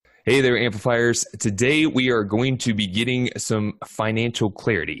Hey there, amplifiers. Today we are going to be getting some financial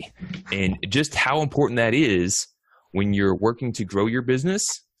clarity and just how important that is when you're working to grow your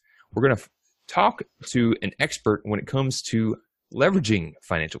business. We're going to talk to an expert when it comes to leveraging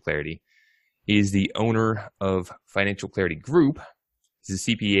financial clarity. He is the owner of Financial Clarity Group. He's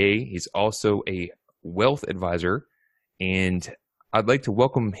a CPA. He's also a wealth advisor. And I'd like to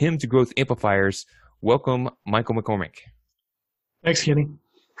welcome him to Growth Amplifiers. Welcome, Michael McCormick. Thanks, Kenny.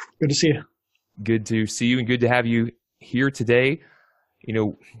 Good to see you. Good to see you and good to have you here today. You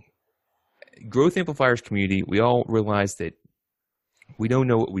know, Growth Amplifiers community, we all realize that we don't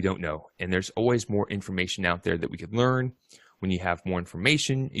know what we don't know. And there's always more information out there that we can learn. When you have more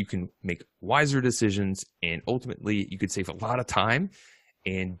information, you can make wiser decisions. And ultimately, you could save a lot of time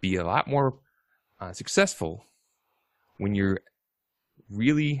and be a lot more successful when you're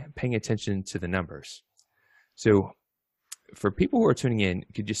really paying attention to the numbers. So, for people who are tuning in,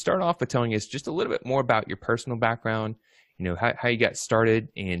 could you start off by telling us just a little bit more about your personal background, how you got started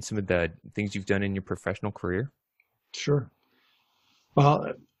and some of the things you've done in your professional career? Sure.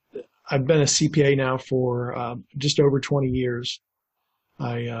 Well, I've been a CPA now for just over 20 years.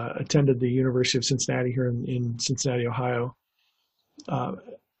 I attended the University of Cincinnati here in Cincinnati, Ohio. I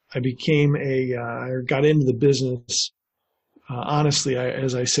got into the business. Honestly,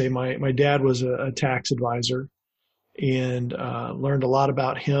 as I say, my dad was a tax advisor, and learned a lot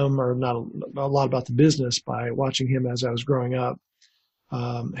about him, or not a lot about the business, by watching him as I was growing up.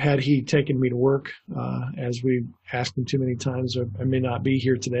 Had he taken me to work, as we asked him too many times, I may not be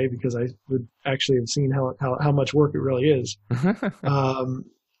here today because I would actually have seen how much work it really is.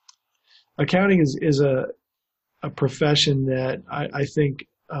 Accounting is a profession that I think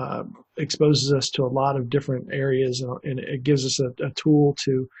exposes us to a lot of different areas, and it gives us a tool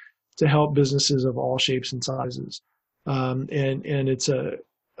to help businesses of all shapes and sizes. And it's an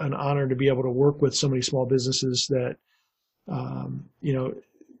honor to be able to work with so many small businesses that,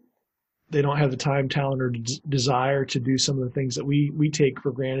 they don't have the time, talent, or desire to do some of the things that we take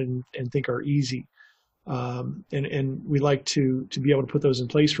for granted and think are easy. And we like to be able to put those in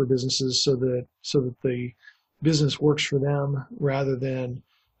place for businesses so that the business works for them rather than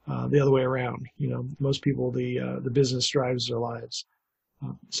the other way around. Most people, the business drives their lives.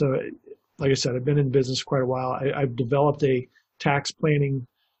 So like I said, I've been in business quite a while. I've developed a tax planning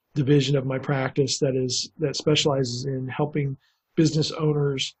division of my practice that specializes in helping business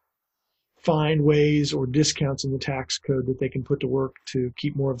owners find ways or discounts in the tax code that they can put to work to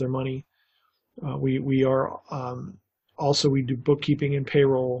keep more of their money. We do bookkeeping and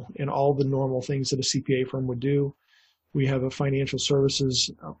payroll and all the normal things that a CPA firm would do. We have a financial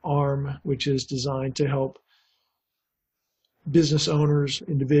services arm, which is designed to help business owners,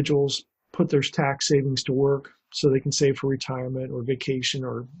 individuals, put their tax savings to work so they can save for retirement or vacation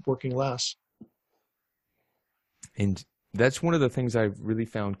or working less. And that's one of the things I've really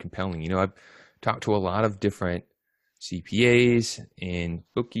found compelling. I've talked to a lot of different CPAs and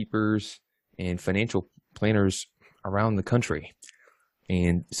bookkeepers and financial planners around the country.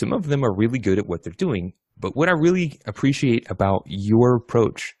 And some of them are really good at what they're doing. But what I really appreciate about your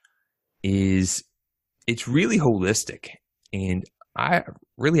approach is it's really holistic. And I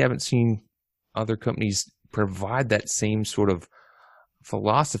really haven't seen other companies provide that same sort of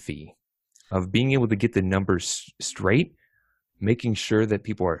philosophy of being able to get the numbers straight, making sure that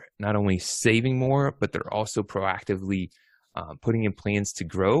people are not only saving more, but they're also proactively putting in plans to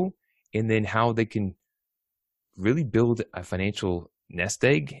grow, and then how they can really build a financial nest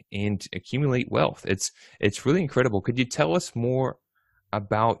egg and accumulate wealth. It's really incredible. Could you tell us more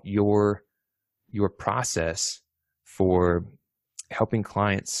about your process for helping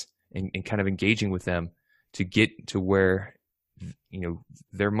clients and kind of engaging with them to get to where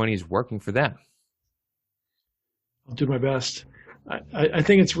their money is working for them? I'll do my best. I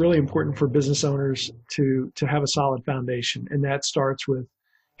think it's really important for business owners to have a solid foundation, and that starts with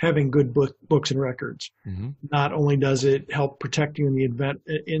having good books and records. Mm-hmm. Not only does it help protect you in the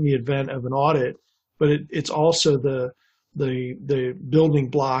event of an audit, but it's also the building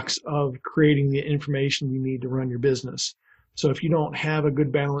blocks of creating the information you need to run your business. So if you don't have a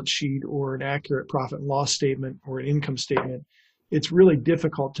good balance sheet or an accurate profit and loss statement or an income statement, it's really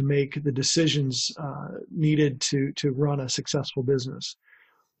difficult to make the decisions needed to run a successful business.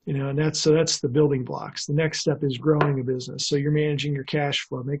 And that's the building blocks. The next step is growing a business. So you're managing your cash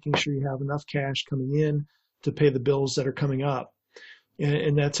flow, making sure you have enough cash coming in to pay the bills that are coming up.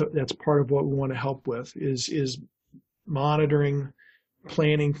 And that's part of what we want to help with is monitoring,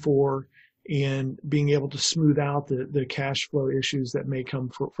 planning for, and being able to smooth out the cash flow issues that may come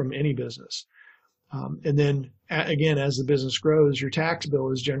from any business. And then again, as the business grows, your tax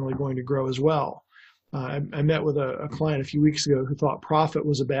bill is generally going to grow as well. I met with a client a few weeks ago who thought profit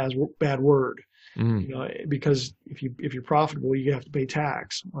was a bad word. Mm. Because if you're profitable, you have to pay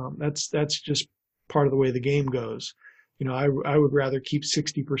tax. That's just part of the way the game goes. I would rather keep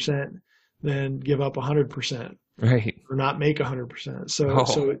 60% than give up 100%. Right. Or not make 100%.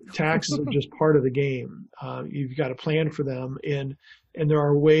 So taxes are just part of the game. You've got to plan for them, and there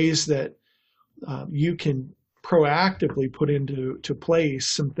are ways that you can proactively put into place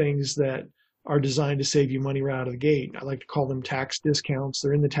some things that are designed to save you money right out of the gate. I like to call them tax discounts.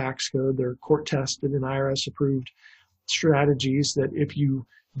 They're in the tax code. They're court tested and IRS approved strategies that if you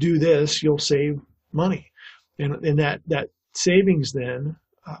do this, you'll save money. And that savings then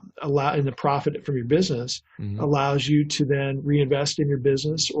in the profit from your business allows you to then reinvest in your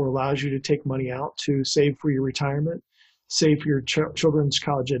business, or allows you to take money out to save for your retirement, save for your children's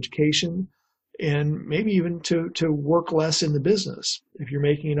college education, and maybe even to work less in the business. If you're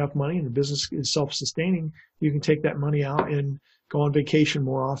making enough money and the business is self-sustaining, you can take that money out and go on vacation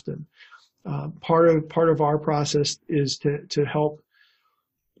more often. Part of our process is to help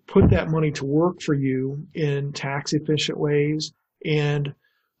put that money to work for you in tax efficient ways and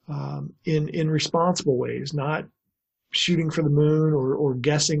in responsible ways, not shooting for the moon or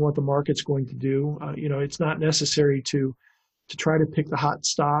guessing what the market's going to do. It's not necessary to try to pick the hot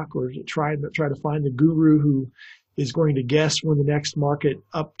stock or to try to find the guru who is going to guess when the next market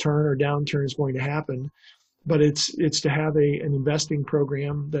upturn or downturn is going to happen. But it's to have an investing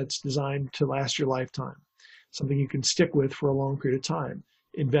program that's designed to last your lifetime, something you can stick with for a long period of time.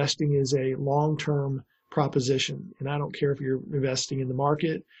 Investing is a long-term proposition, and I don't care if you're investing in the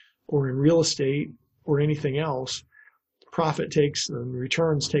market or in real estate or anything else. Profit takes and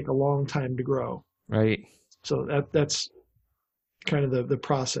returns take a long time to grow. Right. So that's kind of the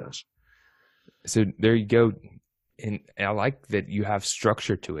process. So there you go. And I like that you have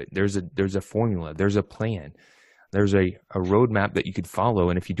structure to it. There's a formula, there's a plan, there's a roadmap that you could follow.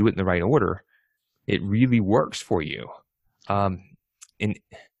 And if you do it in the right order, it really works for you. And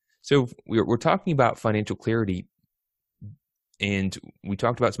so we're talking about financial clarity, and we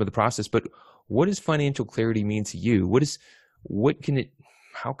talked about some of the process, but what does financial clarity mean to you?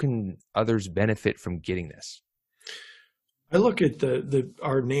 How can others benefit from getting this? I look at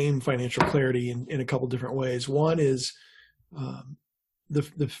our name, financial clarity, in a couple different ways. One is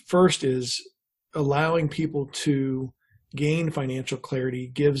the first is allowing people to gain financial clarity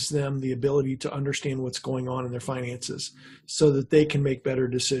gives them the ability to understand what's going on in their finances so that they can make better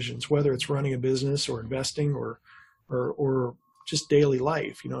decisions, whether it's running a business or investing or just daily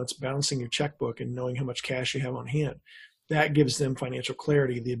life. It's balancing your checkbook and knowing how much cash you have on hand. That gives them financial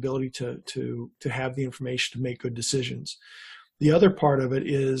clarity, the ability to have the information to make good decisions. The other part of it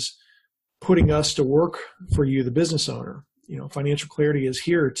is putting us to work for you, the business owner. Financial clarity is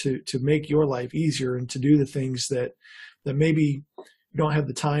here to make your life easier and to do the things that maybe you don't have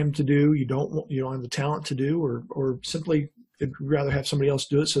the time to do, you don't have the talent to do, or simply you'd rather have somebody else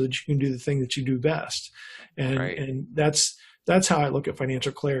do it so that you can do the thing that you do best. And Right. and that's how I look at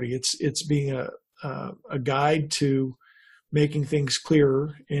financial clarity. It's being a guide to making things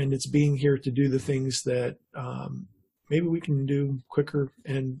clearer, and it's being here to do the things that maybe we can do quicker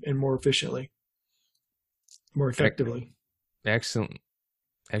and more efficiently, more effectively. Excellent.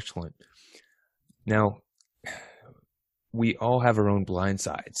 Now, we all have our own blind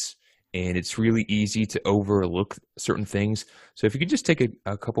sides, and it's really easy to overlook certain things. So if you could just take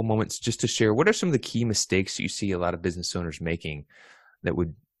a couple moments just to share, what are some of the key mistakes you see a lot of business owners making that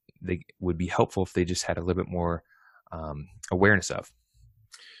would be helpful if they just had a little bit more awareness of?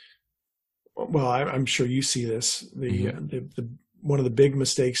 Well, I'm sure you see this. One of the big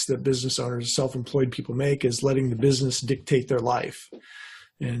mistakes that business owners, self-employed people make is letting the business dictate their life.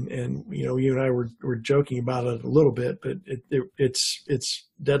 And you and I were joking about it a little bit, but it's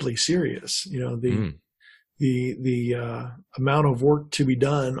deadly serious. The amount of work to be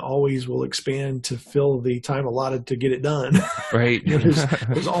done always will expand to fill the time allotted to get it done. Right.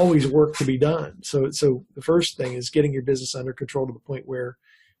 There's always work to be done. So the first thing is getting your business under control to the point where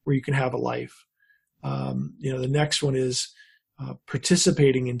you can have a life. The next one is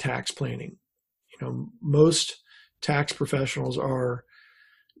participating in tax planning. Most tax professionals are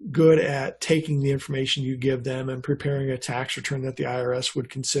good at taking the information you give them and preparing a tax return that the IRS would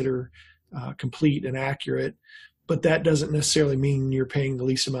consider complete and accurate, but that doesn't necessarily mean you're paying the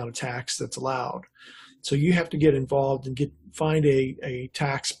least amount of tax that's allowed. So you have to get involved and find a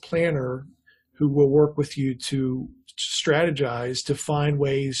tax planner who will work with you to strategize, to find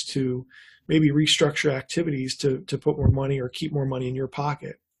ways to maybe restructure activities to put more money or keep more money in your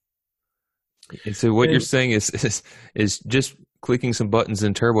pocket. And so what you're And saying is just clicking some buttons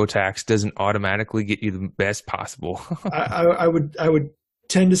in TurboTax doesn't automatically get you the best possible. I would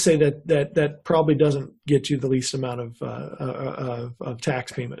tend to say that probably doesn't get you the least amount of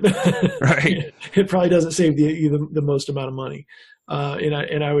tax payment. Right. It probably doesn't save you the most amount of money. I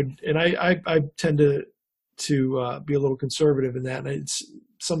tend to be a little conservative in that, and it's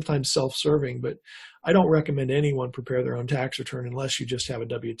sometimes self-serving, but I don't recommend anyone prepare their own tax return unless you just have a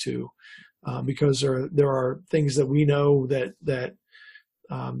W-2, because there are things that we know that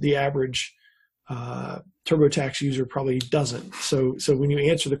the average TurboTax user probably doesn't. So when you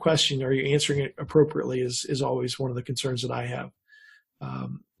answer the question, are you answering it appropriately is always one of the concerns that I have.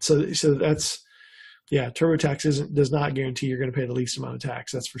 So that's, yeah, TurboTax does not guarantee you're going to pay the least amount of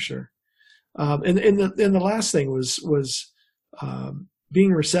tax. That's for sure. And the last thing was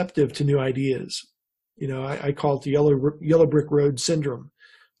being receptive to new ideas. I call it the yellow brick road syndrome.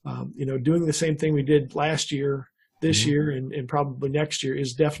 Doing the same thing we did last year, this year, and probably next year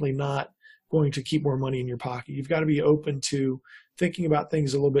is definitely not going to keep more money in your pocket. You've got to be open to thinking about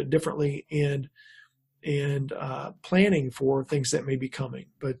things a little bit differently and planning for things that may be coming,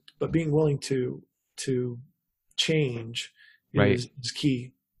 but being willing to change is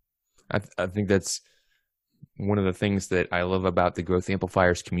key. I think that's one of the things that I love about the Growth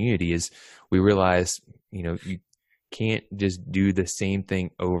Amplifiers community is we realize, you can't just do the same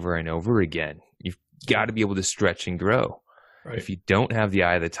thing over and over again. You've got to be able to stretch and grow. Right. If you don't have the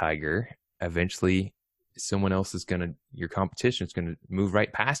eye of the tiger, eventually someone else your competition is going to move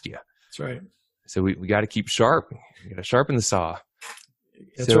right past you. That's right. So we got to keep sharp. We got to sharpen the saw.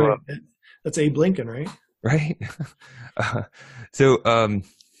 That's right. That's Abe Lincoln, right? Right. So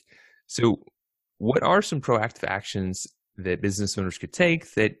what are some proactive actions that business owners could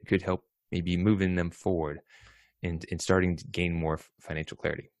take that could help maybe moving them forward and starting to gain more financial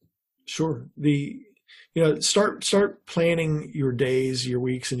clarity? Sure. Start planning your days, your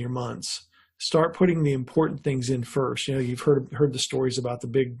weeks, and your months. Start putting the important things in first. You've heard the stories about the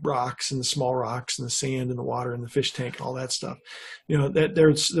big rocks and the small rocks and the sand and the water and the fish tank and all that stuff. That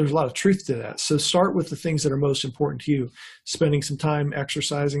there's a lot of truth to that. So start with the things that are most important to you, spending some time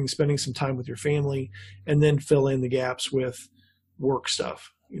exercising, spending some time with your family, and then fill in the gaps with work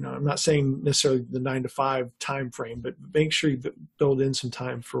stuff. I'm not saying necessarily the 9 to 5 time frame, but make sure you build in some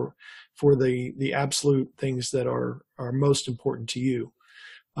time for the absolute things that are most important to you.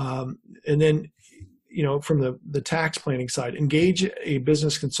 And then, from the tax planning side, engage a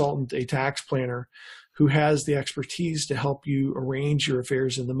business consultant, a tax planner who has the expertise to help you arrange your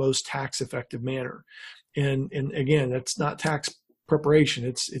affairs in the most tax effective manner. And again, that's not tax preparation.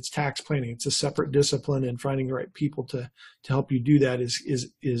 It's tax planning. It's a separate discipline, and finding the right people to help you do that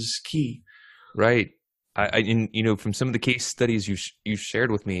is key. Right. From some of the case studies you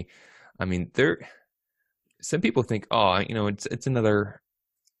shared with me, some people think,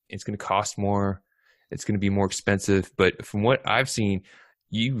 it's going to cost more, it's going to be more expensive. But from what I've seen,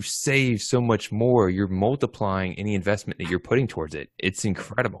 you save so much more. You're multiplying any investment that you're putting towards it. It's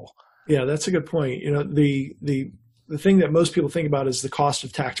incredible. Yeah, that's a good point. The thing that most people think about is the cost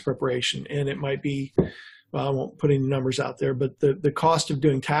of tax preparation. And it might be, well, I won't put any numbers out there, but the cost of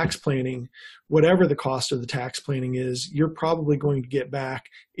doing tax planning, whatever the cost of the tax planning is, you're probably going to get back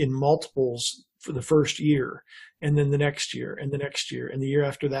in multiples for the first year, and then the next year, and the next year, and the year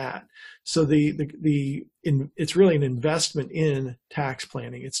after that. So it's really an investment in tax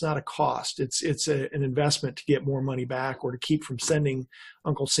planning. It's not a cost. It's an investment to get more money back, or to keep from sending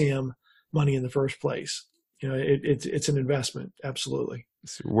Uncle Sam money in the first place. It's an investment. Absolutely.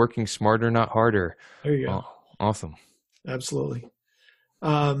 It's working smarter, not harder. There you go. Oh, awesome. Absolutely.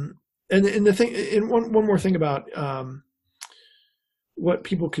 And the thing, and one more thing about what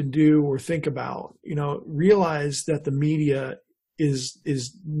people can do or think about, realize that the media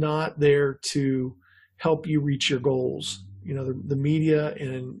is not there to help you reach your goals. The media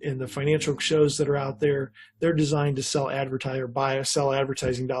and the financial shows that are out there, they're designed to sell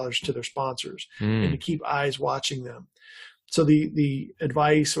advertising dollars to their sponsors and to keep eyes watching them. So the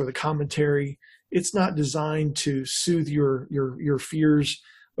advice or the commentary, it's not designed to soothe your fears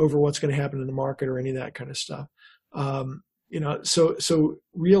over what's going to happen in the market or any of that kind of stuff. So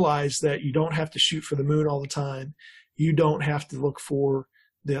realize that you don't have to shoot for the moon all the time. You don't have to look for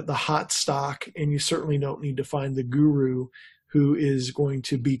the hot stock, and you certainly don't need to find the guru who is going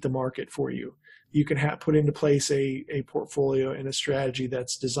to beat the market for you. You can put into place a portfolio and a strategy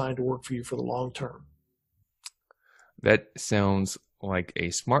that's designed to work for you for the long term. That sounds like a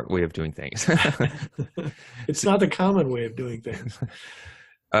smart way of doing things. It's not the common way of doing things.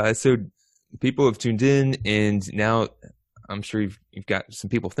 So people have tuned in, and now I'm sure you've got some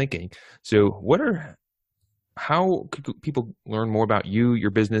people thinking. So how could people learn more about you,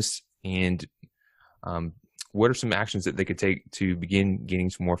 your business, and um, what are some actions that they could take to begin gaining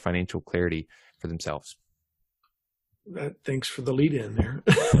some more financial clarity for themselves? Thanks for the lead in there.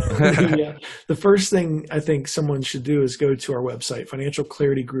 The first thing I think someone should do is go to our website,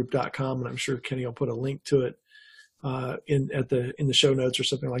 financialclaritygroup.com, and I'm sure Kenny will put a link to it in the show notes or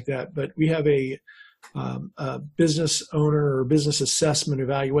something like that. But we have a business owner or business assessment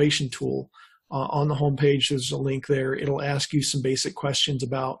evaluation tool on the homepage. There's a link there. It'll ask you some basic questions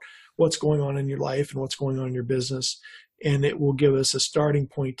about what's going on in your life and what's going on in your business. And it will give us a starting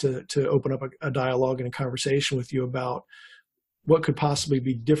point to open up a dialogue and a conversation with you about what could possibly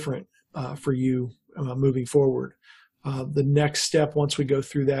be different for you moving forward. The next step, once we go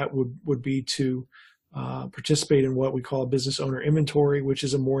through that, would be to participate in what we call a business owner inventory, which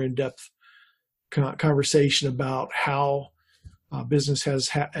is a more in-depth conversation about how business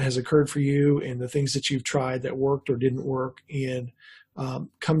has occurred for you and the things that you've tried that worked or didn't work, and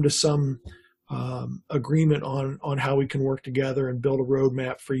come to some agreement on how we can work together and build a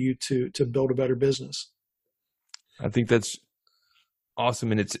roadmap for you to build a better business. I think that's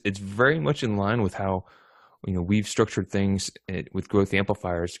awesome, and it's very much in line with how we've structured things with Growth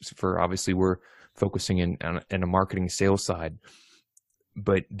Amplifiers. For obviously we're focusing in a marketing sales side,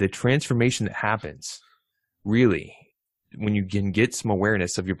 but the transformation that happens really when you can get some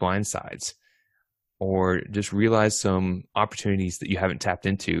awareness of your blind sides or just realize some opportunities that you haven't tapped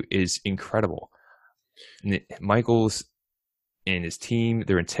into is incredible. And Michael's and his team,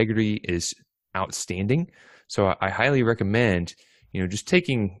 their integrity is outstanding. So I highly recommend, just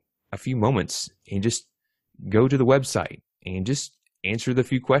taking a few moments and just go to the website and just answer the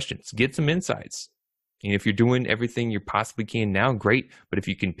few questions, get some insights. And if you're doing everything you possibly can now, great. But if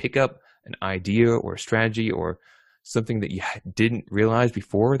you can pick up an idea or a strategy or something that you didn't realize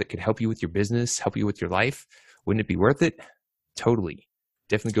before that could help you with your business, help you with your life, wouldn't it be worth it? Totally.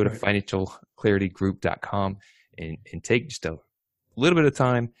 Definitely go to financialclaritygroup.com and take just a little bit of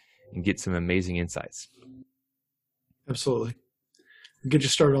time and get some amazing insights. Absolutely. Get you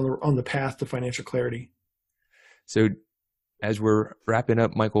started on the path to financial clarity. So as we're wrapping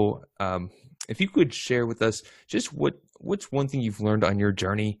up, Michael, if you could share with us just what's one thing you've learned on your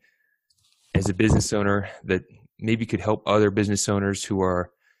journey as a business owner that maybe could help other business owners who are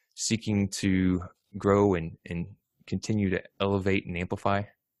seeking to grow and continue to elevate and amplify?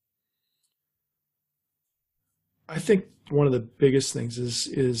 I think one of the biggest things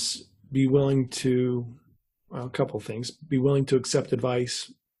is be willing to, a couple of things, be willing to accept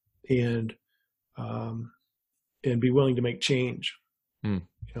advice and be willing to make change.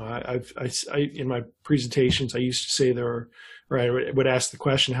 I in my presentations, I used to say I would ask the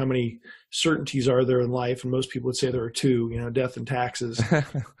question, how many certainties are there in life? And most people would say there are two, death and taxes.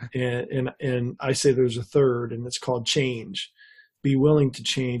 and I say there's a third, and it's called change. Be willing to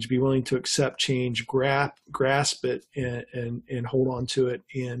change, be willing to accept change, grasp it and hold on to it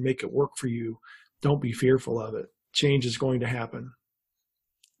and make it work for you. Don't be fearful of it. Change is going to happen.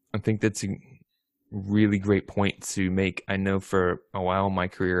 I think that's a really great point to make. I know for a while in my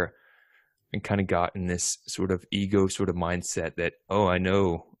career, I kind of got in this sort of ego sort of mindset that, oh, I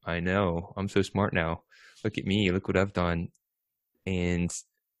know, I'm so smart now. Look at me, look what I've done. And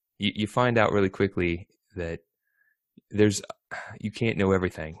you find out really quickly that you can't know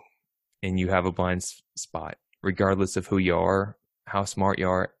everything, and you have a blind spot, regardless of who you are, how smart you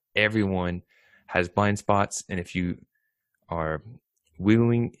are. Everyone has blind spots. And if you are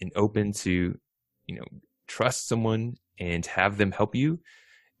willing and open to, trust someone and have them help you,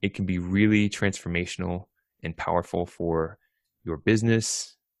 it can be really transformational and powerful for your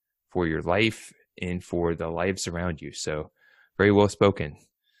business, for your life, and for the lives around you. So very well spoken.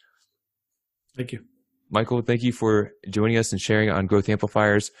 Thank you. Michael, thank you for joining us and sharing on Growth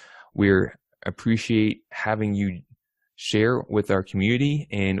Amplifiers. We appreciate having you share with our community,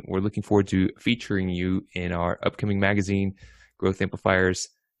 and we're looking forward to featuring you in our upcoming magazine, Growth Amplifiers,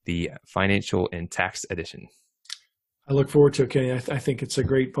 the Financial and Tax Edition. I look forward to it, Kenny. I think it's a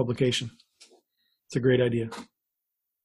great publication. It's a great idea.